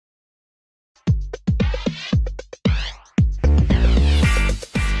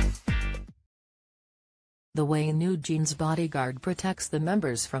The way NewJeans bodyguard protects the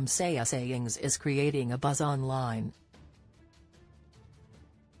members from sasaengs is creating a buzz online.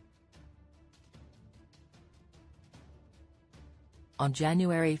 On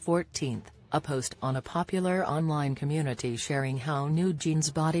January 14, a post on a popular online community sharing how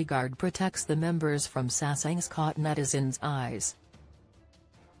NewJeans bodyguard protects the members from sasaengs caught netizens' eyes.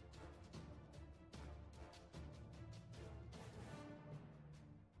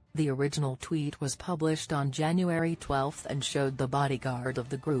 The original tweet was published on January 12 and showed the bodyguard of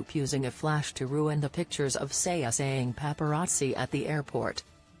the group using a flash to ruin the pictures of sasaeng paparazzi at the airport.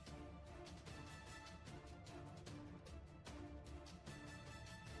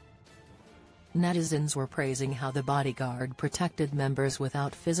 Netizens were praising how the bodyguard protected members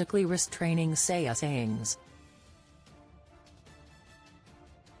without physically restraining sasaengs.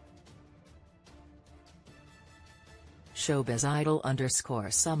 Showbiz idol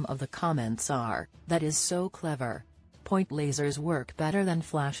 _ some of the comments are, "That is so clever. Point lasers work better than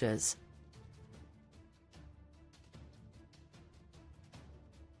flashes."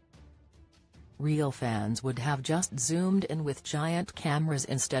 Real fans would have just zoomed in with giant cameras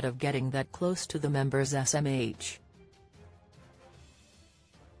instead of getting that close to the members' SMH.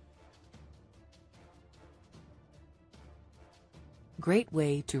 Great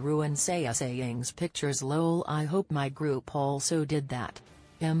way to ruin sasaengs pictures lol. I hope my group also did that.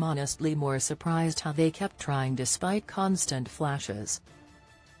 Am honestly more surprised how they kept trying despite constant flashes.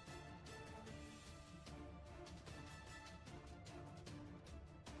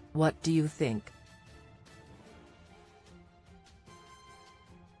 What do you think?